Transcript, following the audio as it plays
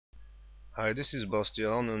Hi, this is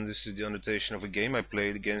Bastiaan, and this is the annotation of a game I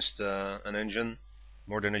played against an engine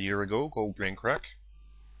more than a year ago called Braincrack.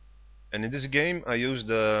 And in this game I used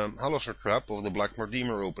the Halosar trap of the Blackmar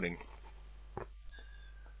Diemer opening.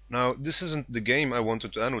 Now, this isn't the game I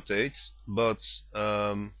wanted to annotate, but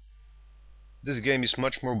this game is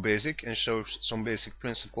much more basic and shows some basic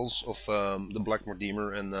principles of the Blackmar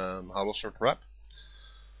Diemer and Halosar trap.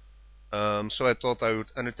 So I thought I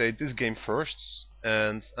would annotate this game first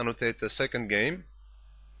and annotate the second game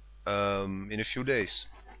in a few days.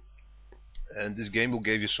 And this game will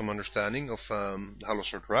give you some understanding of the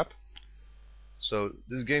Halosar trap. So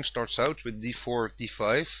this game starts out with d4,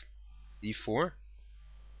 d5, e4,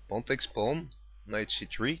 pawn takes pawn, knight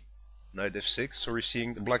c3, knight f6, so we're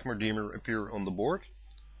seeing the Blackmar Diemer appear on the board,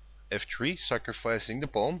 f3, sacrificing the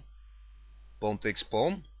pawn, pawn takes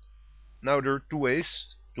pawn. Now there are two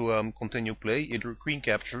ways to continue play, either queen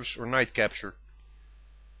captures or knight capture.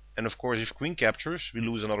 And of course if queen captures, we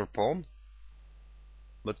lose another pawn.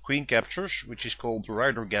 But queen captures, which is called the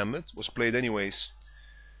Rider Gambit, was played anyways.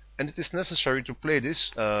 And it is necessary to play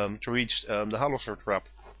this to reach the Halosar trap.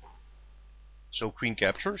 So queen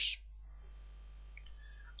captures.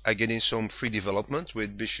 I get in some free development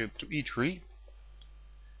with bishop to e3.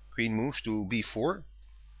 Queen moves to b4.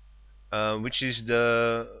 Which is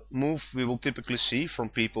the move we will typically see from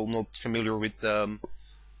people not familiar with the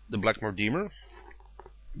Blackmar Diemer.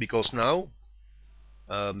 Because now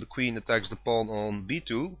the queen attacks the pawn on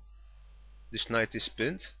b2. This knight is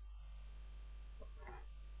pinned.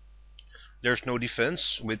 There's no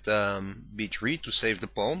defense with b3 to save the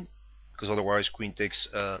pawn, because otherwise queen takes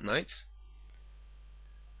knight.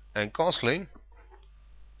 And castling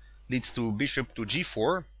leads to bishop to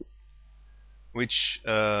g4, which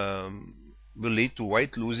will lead to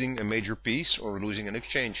white losing a major piece or losing an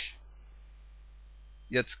exchange.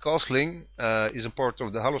 Yet castling is a part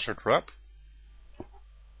of the Halosar trap.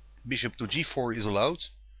 Bishop to g4 is allowed.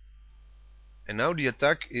 And now the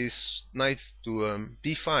attack is knight to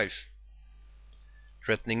b5,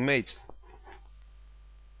 threatening mate.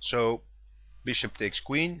 So bishop takes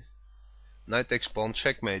queen, knight takes pawn,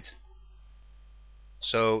 checkmate.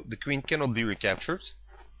 So the queen cannot be recaptured.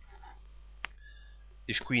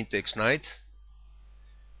 If queen takes knight,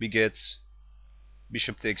 we get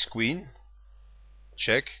bishop takes queen,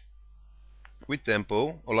 check, with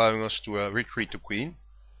tempo, allowing us to retreat to queen.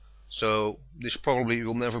 So this probably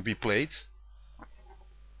will never be played.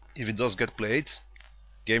 If it does get played,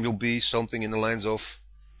 game will be something in the lines of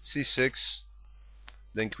c6,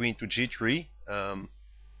 then queen to g3,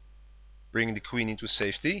 bringing the queen into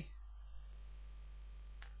safety.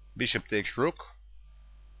 Bishop takes rook,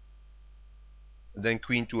 then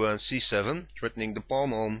queen to c7, threatening the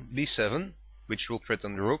pawn on b7, which will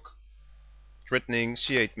threaten the rook, threatening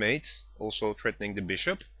c8 mate, also threatening the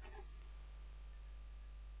bishop.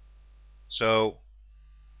 So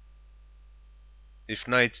if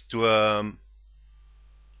knight to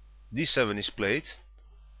d7 is played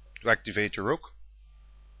to activate the rook,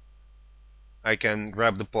 I can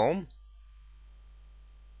grab the pawn,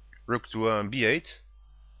 rook to b8,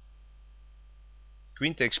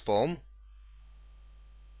 queen takes pawn,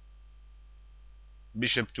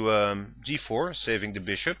 bishop to g4, saving the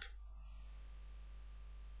bishop,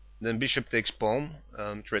 then bishop takes pawn,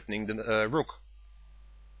 threatening the rook,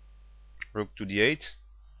 rook to d8,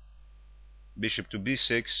 bishop to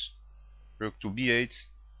b6, rook to b8,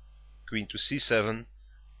 queen to c7, and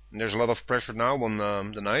there's a lot of pressure now on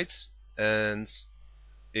the knight, and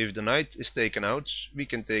if the knight is taken out, we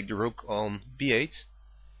can take the rook on b8.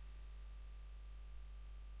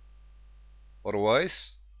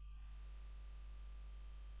 Otherwise,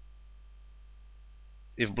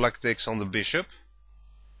 if black takes on the bishop,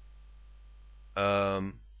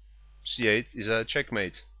 c8 is a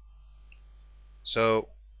checkmate. So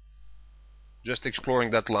just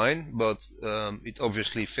exploring that line, but it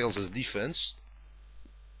obviously fails as defense.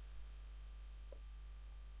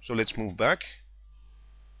 So let's move back.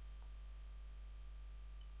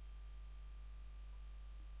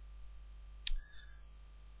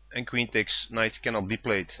 And queen takes knight cannot be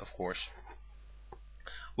played, of course.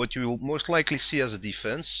 What you will most likely see as a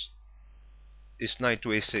defense is knight to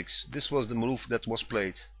a6. This was the move that was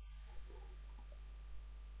played.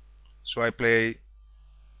 So I play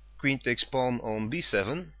queen takes pawn on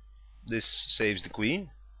b7. This saves the queen,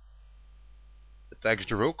 attacks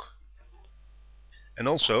the rook. And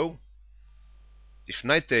also, if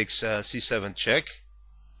knight takes c7 check,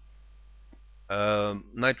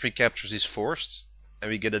 knight recaptures is forced, and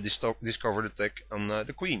we get a discovered attack on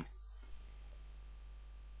the queen.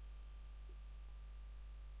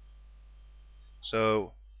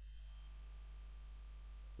 So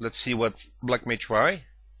let's see what black may try.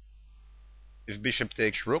 If bishop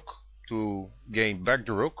takes rook to gain back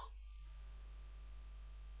the rook,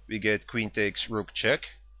 we get queen takes rook check,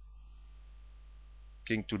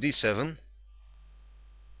 king to d7.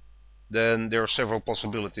 Then there are several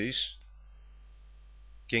possibilities.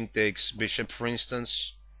 King takes bishop, for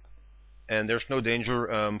instance, and there's no danger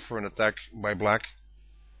for an attack by black.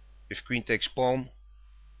 If queen takes pawn,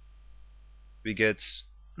 we get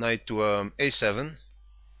knight to a7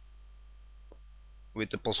 with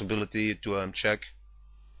the possibility to check.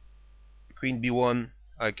 Queen b1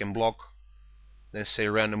 I can block, then say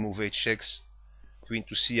random move h6, queen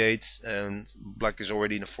to c8, and black is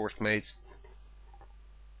already in a forced mate.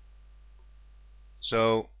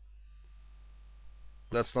 So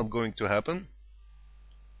that's not going to happen.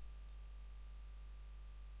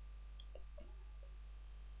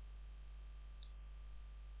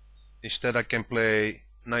 Instead I can play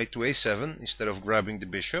knight to a7 instead of grabbing the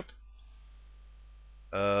bishop.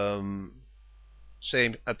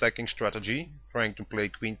 Same attacking strategy, trying to play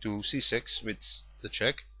queen to c6 with the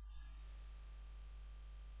check.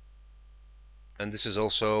 And this is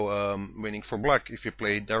also winning for black if you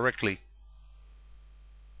play it directly.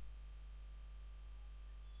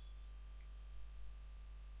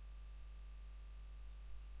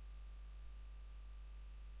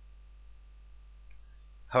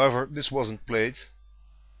 However, this wasn't played.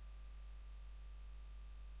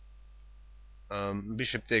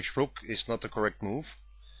 Bishop takes rook is not the correct move.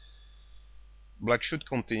 Black should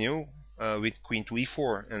continue with queen to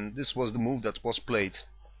e4, and this was the move that was played.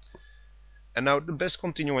 And now the best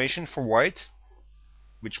continuation for white,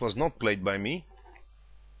 which was not played by me,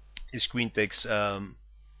 is queen takes knight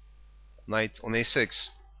on a6.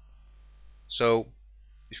 So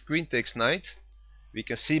if queen takes knight, we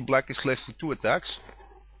can see black is left with two attacks.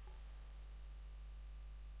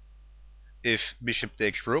 If bishop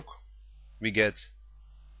takes rook, we get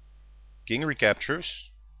king recaptures,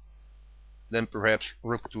 then perhaps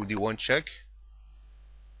rook to d1 check,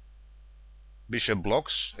 bishop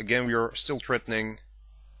blocks. Again, we are still threatening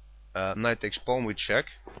knight takes pawn with check,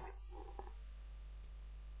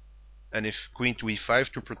 and if queen to e5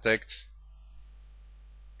 to protect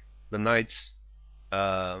the knight,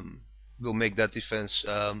 will make that defense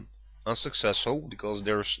unsuccessful because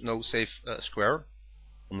there's no safe square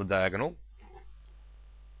on the diagonal,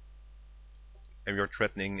 and we are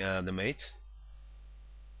threatening the mate.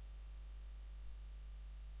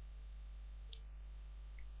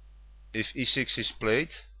 If e6 is played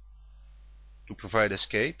to provide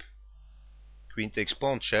escape, queen takes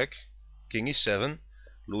pawn check, king e7,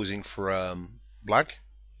 losing for black.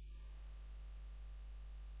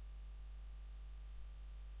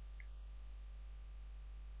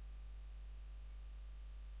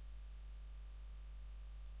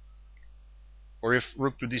 Or if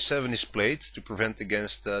rook to d7 is played to prevent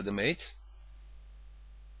against the mate,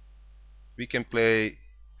 we can play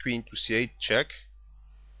queen to c8 check,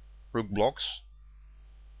 rook blocks,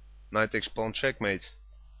 knight takes pawn checkmate.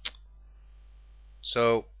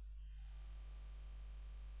 So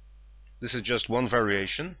this is just one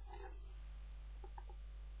variation.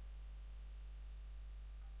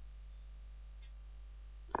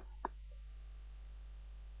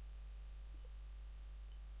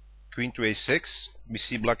 Queen to a6, we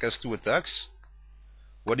see black has two attacks.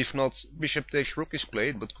 What if not bishop takes rook is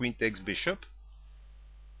played, but queen takes bishop?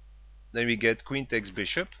 Then we get queen takes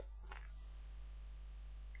bishop,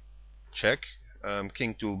 check,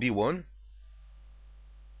 king to b1.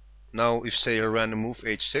 Now if say a random move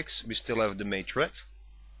h6, we still have the mate threat,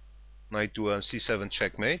 knight to c7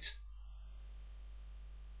 checkmate.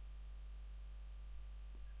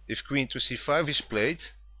 If queen to c5 is played,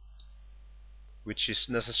 which is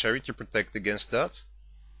necessary to protect against that,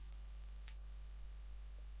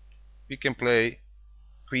 we can play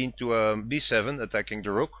queen to b7 attacking the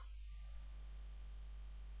rook,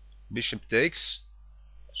 bishop takes,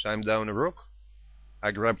 so I'm down a rook, I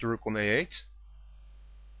grab the rook on a8,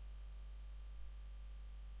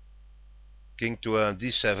 king to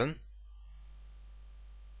d7,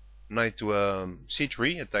 knight to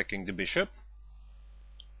c3 attacking the bishop,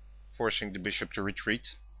 forcing the bishop to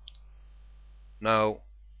retreat. Now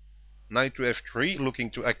knight to f3, looking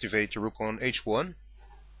to activate the rook on h1.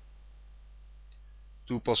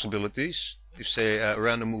 Two possibilities. If say a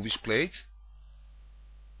random move is played,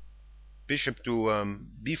 bishop to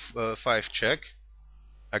b5 check,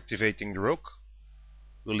 activating the rook,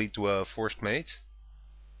 will lead to a forced mate.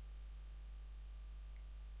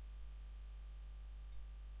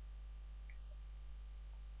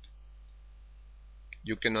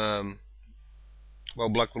 You can well,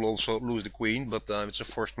 black will also lose the queen, but it's a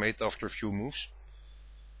forced mate after a few moves.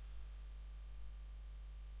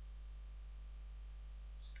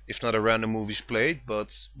 if not a random move is played, but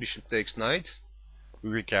bishop takes knight, we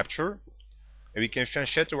recapture, and we can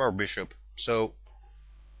shatter our bishop. So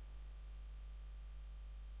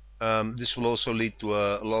this will also lead to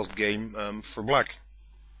a lost game for black.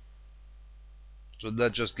 So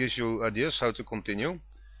that just gives you ideas how to continue.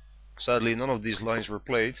 Sadly, none of these lines were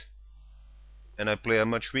played, and I play a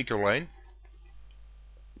much weaker line.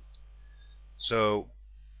 So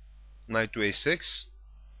knight to a6,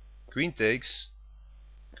 queen takes,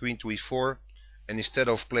 queen to e4, and instead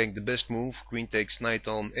of playing the best move, queen takes knight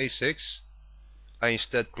on a6, I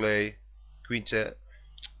instead play queen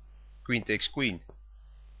takes queen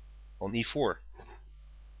on e4.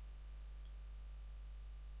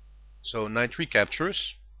 So knight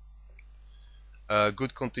recaptures. A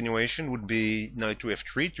good continuation would be knight to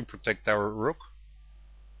f3 to protect our rook.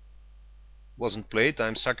 Wasn't played,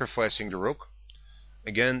 I'm sacrificing the rook.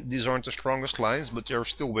 Again, these aren't the strongest lines, but they're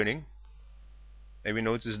still winning. Maybe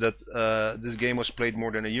notice that this game was played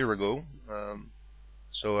more than a year ago,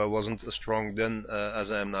 so I wasn't as strong then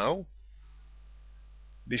as I am now.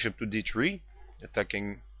 Bishop to d3,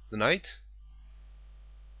 attacking the knight.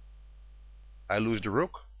 I lose the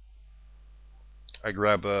rook. I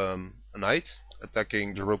grab a knight,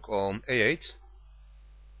 attacking the rook on a8.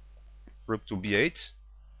 Rook to b8.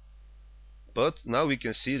 But now we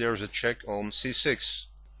can see there's a check on c6.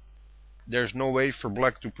 There's no way for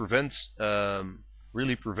black to prevent,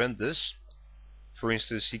 really prevent this. For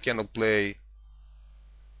instance, he cannot play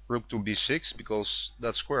rook to b6 because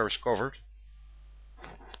that square is covered.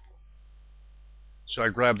 So I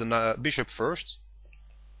grab the bishop first.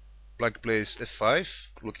 Black plays f5,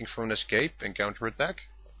 looking for an escape and counterattack.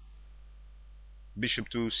 Bishop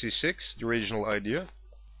to c6, the original idea.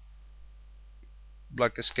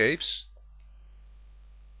 Black escapes.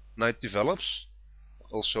 Knight develops,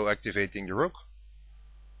 also activating the rook.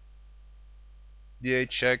 d8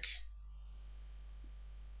 check.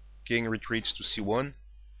 King retreats to c1.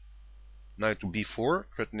 Knight to b4,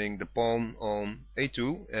 threatening the pawn on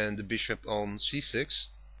a2 and the bishop on c6.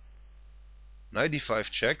 Knight d5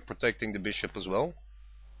 check, protecting the bishop as well.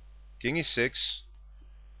 King e6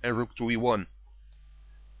 and rook to e1.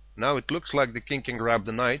 Now it looks like the king can grab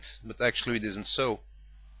the knight, but actually it isn't so,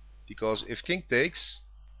 because if king takes,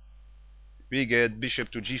 we get bishop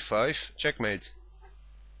to g5, checkmate.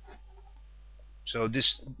 So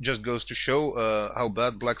this just goes to show how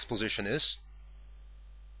bad black's position is.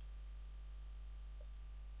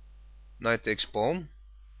 Knight takes pawn,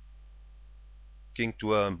 king to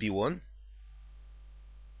b1,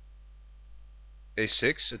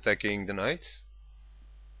 a6, attacking the knight,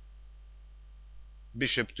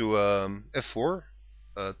 bishop to f4,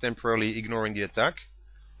 temporarily ignoring the attack,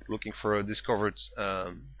 looking for a discovered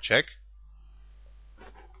check.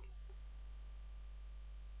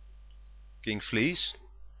 King flees,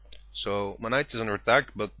 so my knight is under attack,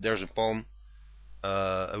 but there's a pawn,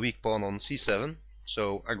 a weak pawn on c7,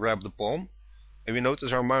 so I grab the pawn, and we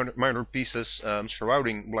notice our minor pieces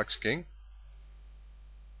surrounding black's king.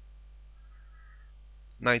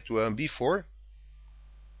 Knight to b4,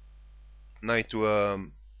 knight to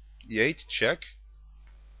e8, check.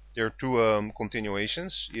 There are two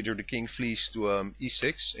continuations. Either the king flees to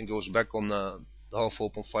e6 and goes back on the half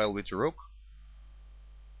open file with the rook,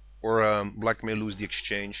 or black may lose the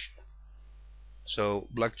exchange. So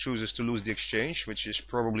black chooses to lose the exchange, which is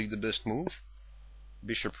probably the best move.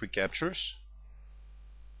 Bishop recaptures.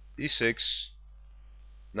 e6,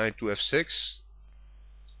 knight to f6,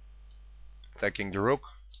 attacking the rook.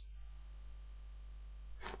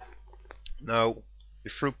 Now,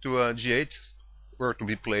 if rook to g8 were to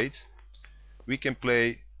be played, we can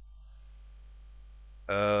play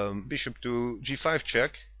bishop to g5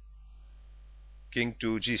 check, king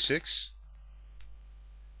to g6,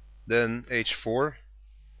 then h4,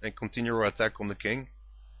 and continue our attack on the king.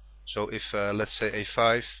 So if let's say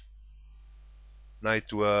a5, knight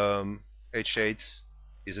to h8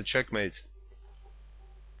 is a checkmate.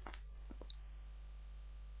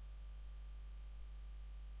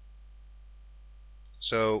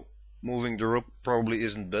 So moving the rook probably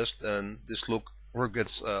isn't best, and this rook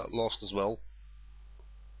gets lost as well.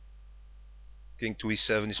 King to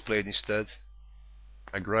e7 is played instead.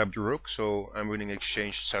 I grab the rook, so I'm winning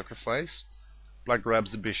exchange sacrifice. Black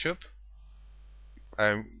grabs the bishop.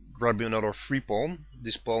 I'm grabbing another free pawn.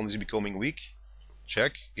 This pawn is becoming weak.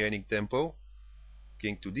 Check, gaining tempo.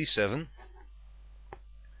 King to d7.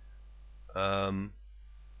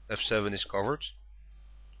 f7 is covered.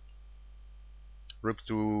 Rook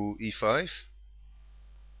to e5.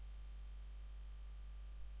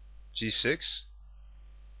 g6.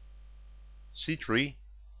 c3.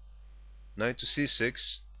 Knight to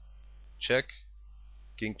c6. Check.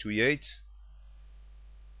 king to e8,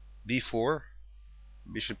 b4,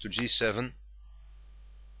 bishop to g7,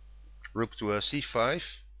 rook to c5,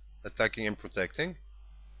 attacking and protecting.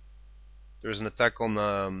 There's an attack on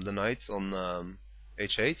the knight on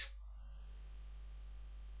h8,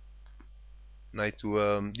 knight to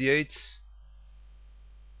d8,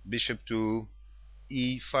 bishop to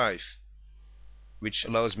e5, which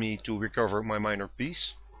allows me to recover my minor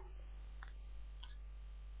piece.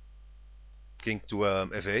 King to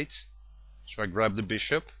f8, so I grab the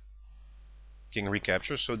bishop, king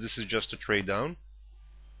recaptures, so this is just a trade down.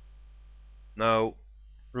 Now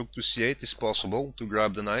rook to c8 is possible to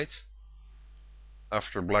grab the knight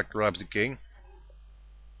after black grabs the king.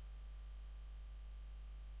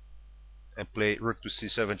 I play rook to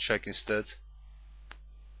c7 check instead.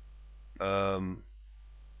 King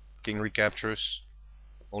recaptures,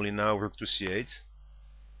 only now rook to c8.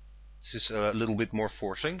 This is a little bit more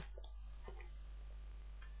forcing.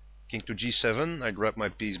 King to g7, I grab my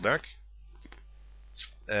piece back.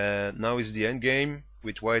 Now is the endgame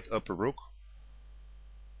with white up a rook.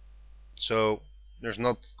 So there's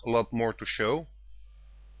not a lot more to show,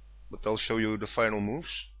 but I'll show you the final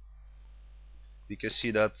moves. You can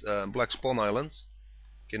see that black's pawn island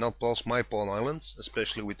cannot pass my pawn island,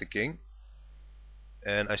 especially with the king.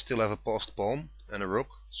 And I still have a passed pawn and a rook,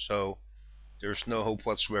 so there's no hope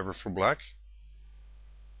whatsoever for black.